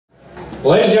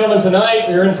Ladies and gentlemen, tonight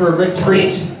we're in for a big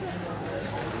treat.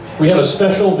 We have a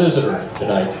special visitor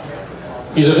tonight.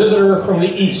 He's a visitor from the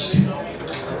East.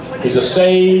 He's a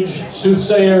sage,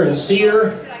 soothsayer, and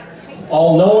seer,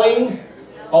 all-knowing,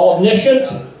 all-omniscient,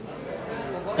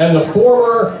 and the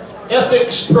former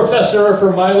ethics professor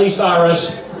for Miley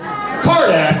Cyrus,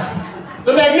 Carnac,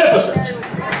 the Magnificent.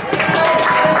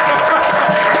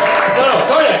 No,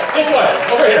 Carnac, this way,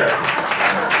 over here.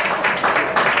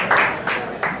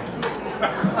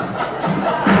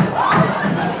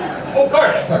 Oh,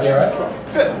 Carnac, are you all right?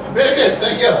 Good, very good,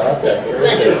 thank you. Okay.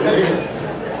 Thank you, very good.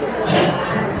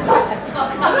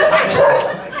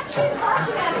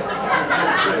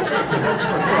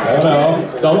 I don't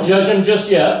know. Don't judge him just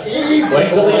yet. Wait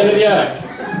till the end of the act.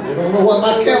 You don't know what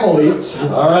my camel eats.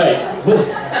 All right.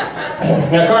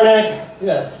 Now, Carnac,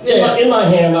 Yes. in my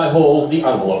hand I hold the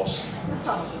envelopes.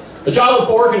 The child of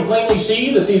 4 can plainly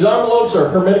see that these envelopes are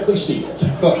hermetically sealed.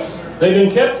 Of course. They've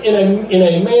been kept in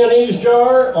a mayonnaise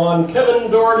jar on Kevin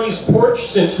Doherty's porch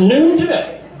since noon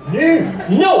today. Noon?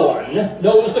 No one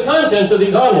knows the contents of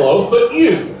these envelopes but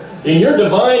you. In your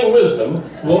divine wisdom,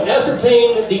 will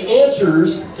ascertain the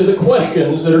answers to the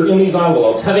questions that are in these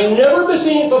envelopes, having never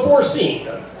before seen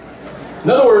them. In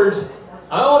other words,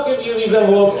 I'll give you these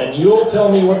envelopes and you'll tell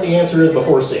me what the answer is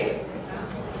before seeing it.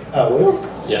 I will?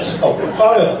 Yes. Oh,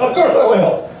 I will. Of course I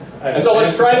will. And so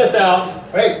let's try this out.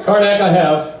 Right. Carnac, I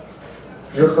have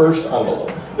your first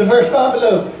envelope. The first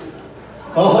envelope.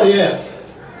 Oh, yes.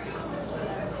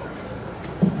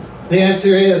 The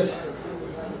answer is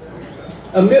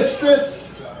a mistress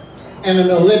and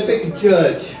an Olympic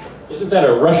judge. Isn't that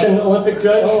a Russian Olympic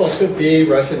judge? Oh, it could be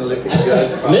Russian Olympic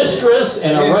judge. Probably. Mistress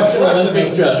and a Russian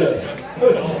Olympic judge.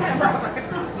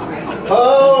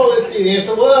 Oh, let's see. The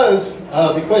answer was,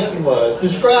 the question was,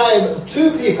 describe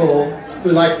 2 people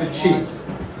who like to cheat.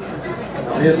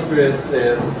 A mistress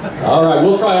and... All right,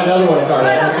 we'll try another one,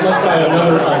 Carnac. Let's try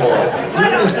another envelope.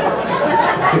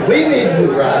 We need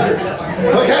 2 riders.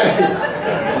 Okay.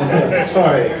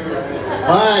 Sorry.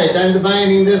 All right, I'm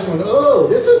divining this one. Oh,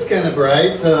 this is kind of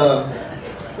bright.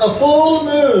 A full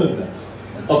moon.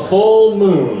 A full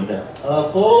moon. A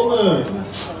full moon.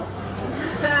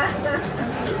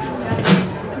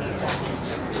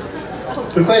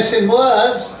 The question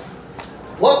was,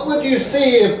 what would you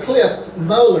see if Cliff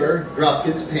Moeller dropped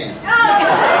his pen?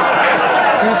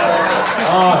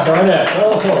 Ah, Carnac.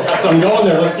 Oh. So I'm going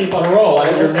there. Let's keep on a roll. I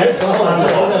have your next Oh, I'm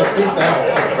envelope. gonna keep that.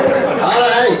 All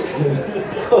right.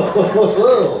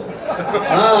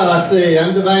 I see.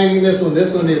 I'm dividing this one.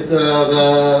 This one is,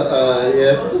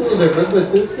 yes, a little different,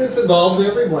 but this involves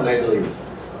everyone, I believe.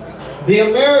 The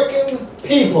American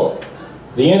people.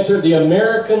 The answer, the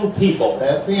American people.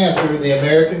 That's the answer, the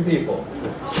American people.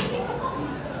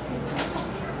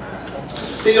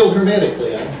 Sealed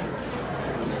hermetically,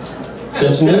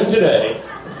 Since noon today.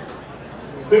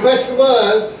 The question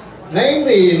was, name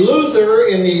the loser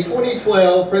in the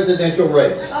 2012 presidential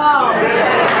race. Oh.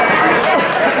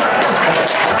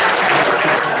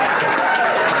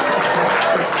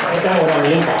 Put that one on the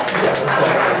inbox.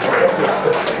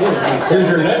 Here's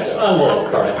your next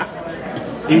envelope, Carnac.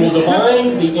 He will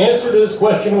divine the answer to this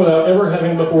question without ever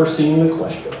having before seen the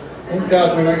question. Thank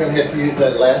God we're not going to have to use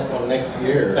that last one next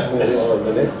year. Or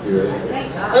the next year.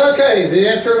 Okay, the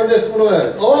answer on this one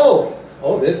was, oh,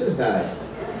 this is nice.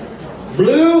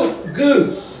 Blue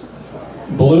Goose.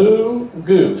 Blue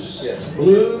Goose. Yes,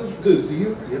 Blue Goose.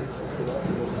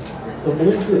 The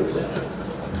Blue Goose.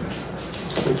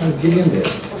 We're trying to get in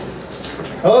there.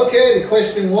 Okay, the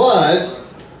question was,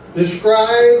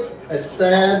 describe a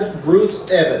sad Bruce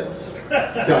Evans. We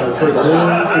have 3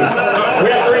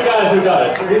 guys who got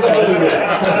it.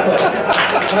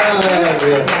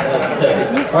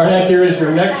 Carnac, here is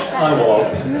your next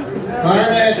envelope.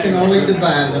 Carnac can only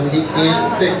divine them, he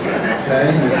can't fix them.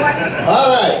 Okay? All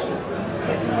right.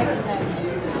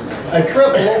 A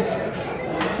triple,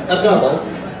 a double,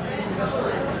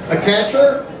 a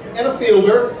catcher and a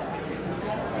fielder,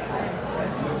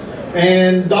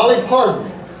 and Dolly Parton.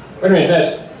 Wait a minute,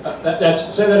 that's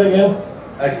say that again.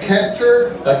 A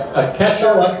catcher, A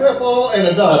catcher, a triple and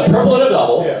a double. a triple and a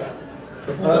double. Yeah.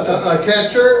 A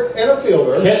catcher and a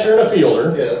fielder. Catcher and a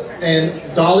fielder. Yes. And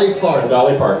Dolly Parton.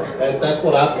 Dolly Parton. That's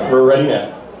what I thought. We're ready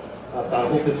now. I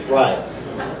hope it's right.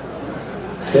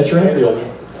 Catcher and a fielder.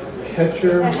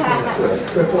 Catcher,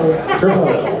 triple. Triple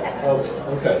and a double. Oh,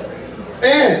 okay.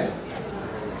 And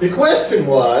the question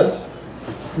was,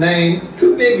 name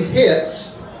 2 big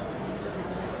hits,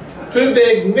 2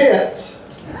 big mitts,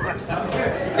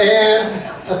 and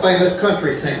a famous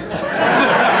country singer. I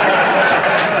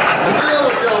know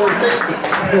what y'all were thinking.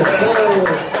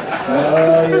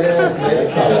 Oh, yes, maybe.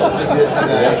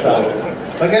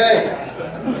 Okay.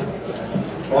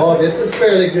 Oh, this is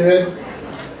fairly good.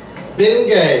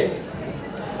 Bengay.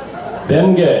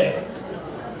 Bengay.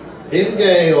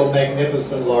 Bengay, oh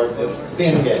magnificent largeness.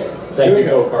 Bengay. Thank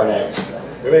you, Carnac.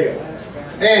 Here we go.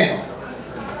 And,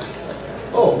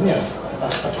 oh man,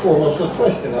 I tore most of the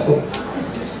question out.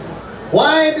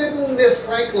 Why didn't Miss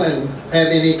Franklin have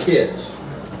any kids?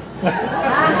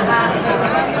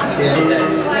 Bengay.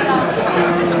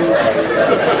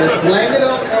 Just blame it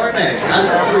on Carnac. I'm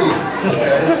free.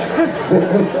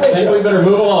 I think we better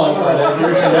move along, Carnac.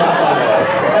 Here's the next one.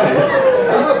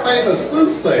 I'm a famous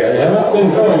soothsayer. I haven't been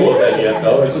throwing anything yet,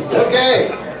 though, which is good. Okay.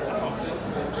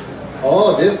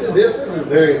 Oh, this is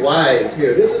very wise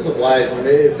here. This is a wise one.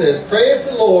 It says, praise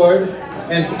the Lord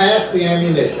and pass the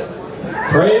ammunition.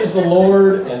 Praise the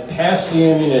Lord and pass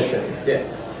the ammunition. Yes.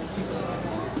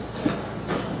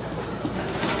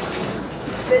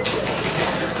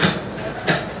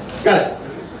 Got it.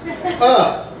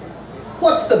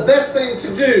 What's the best thing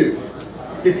to do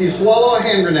if you swallow a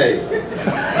hand grenade?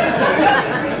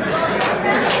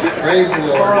 Praise the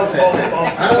Lord. I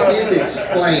don't need to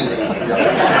explain it.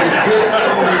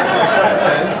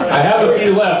 I have a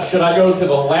few left. Should I go to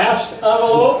the last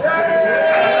envelope?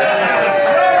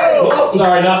 Whoa.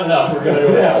 Sorry, not enough. We're going to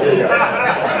go down. Here you go.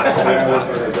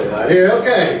 Here,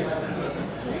 okay.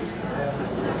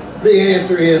 The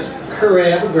answer is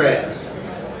crabgrass.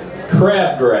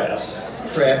 Crabgrass.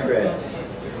 Crabgrass.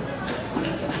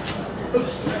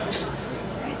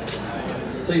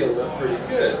 Sealed up pretty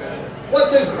good.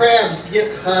 What do crabs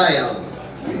get high on?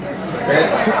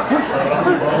 That's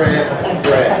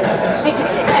crabgrass.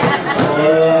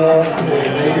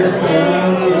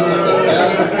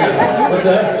 What's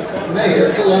that? May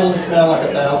your cologne smell like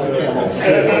 1,000 camels.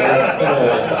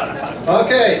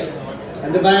 Okay,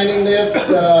 I'm dividing this.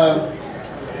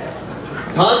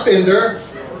 Todd Bender,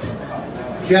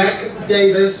 Jack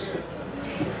Davis,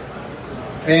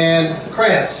 and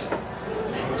crabs.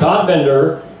 Todd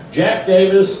Bender, Jack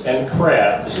Davis, and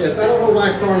crabs. Yes, I don't know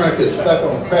why Carnac is stuck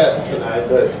on crabs tonight,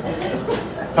 but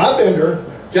Todd Bender,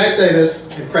 Jack Davis,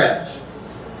 and crabs.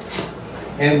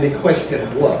 And the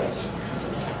question was,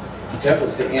 that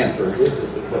was the answer. This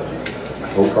is the question.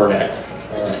 Oh, Carnac.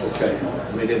 Okay,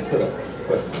 we didn't put a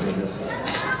question in this one.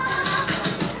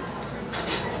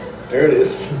 There it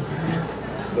is.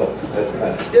 Oh, that's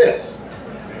nice. Yes.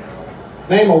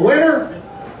 Name a winner,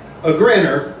 a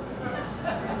grinner,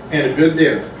 and a good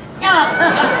dinner.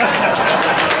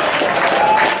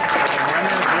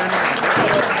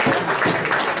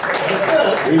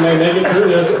 We may make it through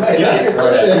this. Yeah,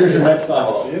 Carnac, here's your next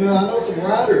envelope. You know, I know some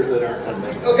riders that aren't.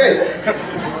 Okay.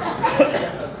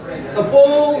 A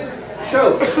full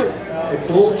choke. A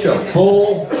full choke.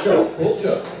 Full choke. Full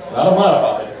choke. Not a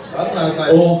modified. Not a modified.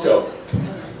 Full choke.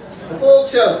 A full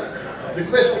choke. The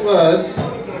question was,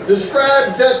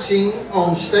 describe dutching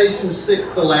on Station 6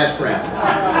 the last round.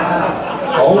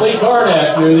 Only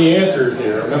Carnac knew the answers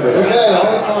here. Remember that. Okay,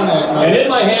 all the Carnac. And in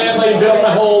my hand, ladies and gentlemen,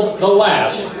 I hold the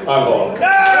last envelope.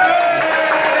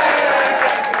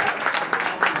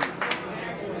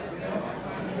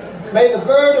 May the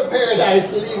bird of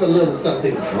paradise leave a little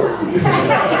something for you.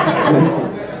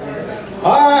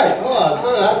 All right. Oh, so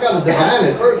I've got to define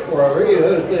it first before I read it.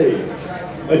 Let's see.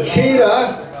 A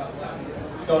cheetah.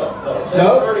 No.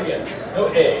 No? Start again. No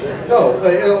A. No.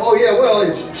 Oh, yeah. Well,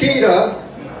 it's cheetah,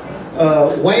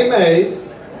 Wayne Mays,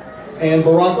 and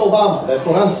Barack Obama. That's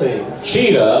what I'm saying.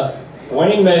 Cheetah,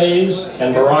 Wayne Mays,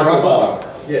 and Barack Obama.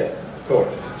 Yes, of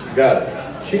course. You got it.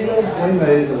 Cheetah, Wayne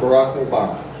Mays, and Barack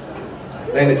Obama.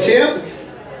 And a chimp,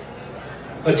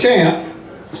 a champ,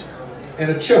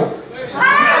 and a chump. Okay.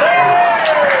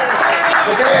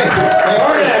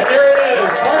 Carnac, there